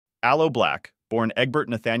Aloe Blacc, born Egbert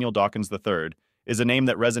Nathaniel Dawkins III, is a name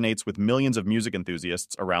that resonates with millions of music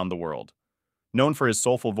enthusiasts around the world. Known for his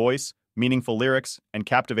soulful voice, meaningful lyrics, and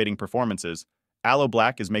captivating performances, Aloe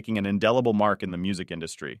Blacc is making an indelible mark in the music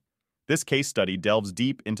industry. This case study delves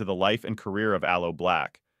deep into the life and career of Aloe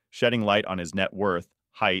Blacc, shedding light on his net worth,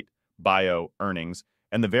 height, bio, earnings,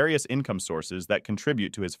 and the various income sources that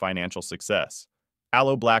contribute to his financial success.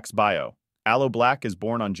 Aloe Blacc's bio. Aloe Blacc is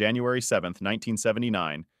born on January 7,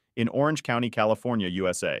 1979, in Orange County, California,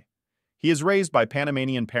 USA. He is raised by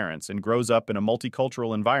Panamanian parents and grows up in a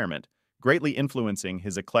multicultural environment, greatly influencing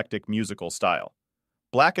his eclectic musical style.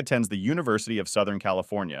 Blacc attends the University of Southern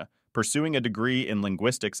California, pursuing a degree in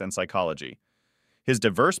linguistics and psychology. His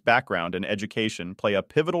diverse background and education play a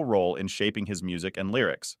pivotal role in shaping his music and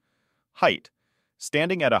lyrics. Height.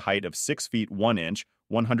 Standing at a height of 6 feet 1 inch,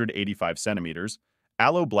 185 centimeters,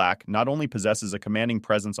 Aloe Blacc not only possesses a commanding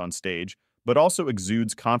presence on stage, but also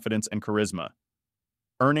exudes confidence and charisma.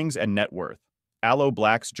 Earnings and net worth. Aloe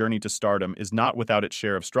Blacc's journey to stardom is not without its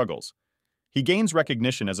share of struggles. He gains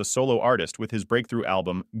recognition as a solo artist with his breakthrough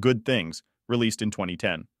album, Good Things, released in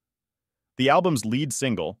 2010. The album's lead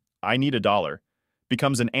single, I Need a Dollar,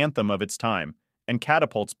 becomes an anthem of its time and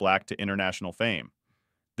catapults Blacc to international fame.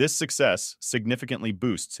 This success significantly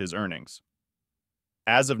boosts his earnings.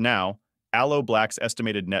 As of now, Aloe Blacc's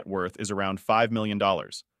estimated net worth is around $5 million.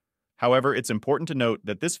 However, it's important to note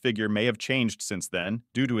that this figure may have changed since then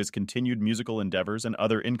due to his continued musical endeavors and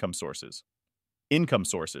other income sources. Income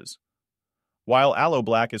sources. While Aloe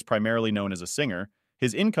Blacc is primarily known as a singer,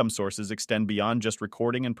 his income sources extend beyond just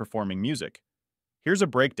recording and performing music. Here's a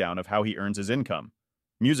breakdown of how he earns his income.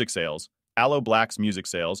 Music sales. Aloe Blacc's music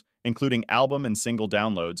sales, including album and single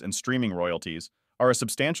downloads and streaming royalties, are a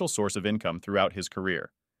substantial source of income throughout his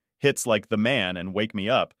career. Hits like The Man and Wake Me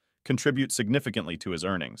Up contribute significantly to his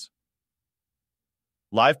earnings.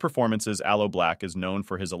 Live performances. Aloe Blacc is known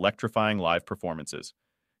for his electrifying live performances.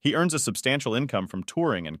 He earns a substantial income from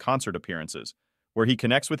touring and concert appearances, where he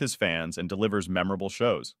connects with his fans and delivers memorable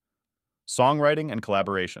shows. Songwriting and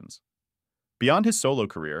collaborations. Beyond his solo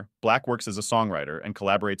career, Blacc works as a songwriter and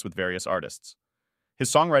collaborates with various artists.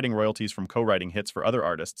 His songwriting royalties from co-writing hits for other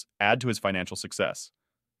artists add to his financial success.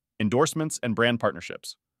 Endorsements and brand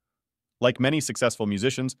partnerships. Like many successful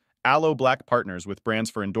musicians, Aloe Blacc partners with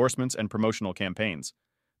brands for endorsements and promotional campaigns.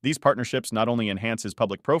 These partnerships not only enhance his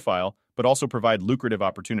public profile, but also provide lucrative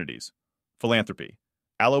opportunities. Philanthropy.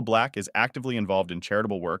 Aloe Blacc is actively involved in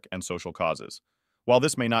charitable work and social causes. While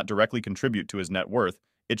this may not directly contribute to his net worth,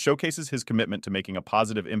 it showcases his commitment to making a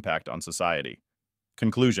positive impact on society.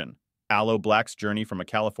 Conclusion. Aloe Blacc's journey from a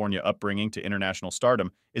California upbringing to international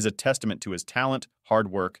stardom is a testament to his talent,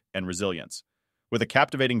 hard work, and resilience. With a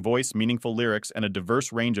captivating voice, meaningful lyrics, and a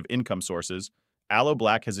diverse range of income sources, Aloe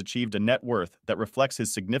Blacc has achieved a net worth that reflects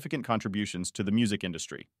his significant contributions to the music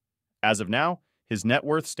industry. As of now, his net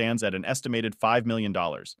worth stands at an estimated $5 million,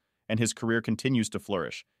 and his career continues to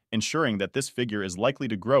flourish, ensuring that this figure is likely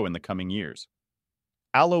to grow in the coming years.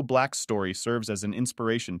 Aloe Blacc's story serves as an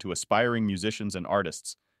inspiration to aspiring musicians and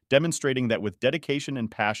artists, demonstrating that with dedication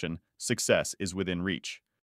and passion, success is within reach.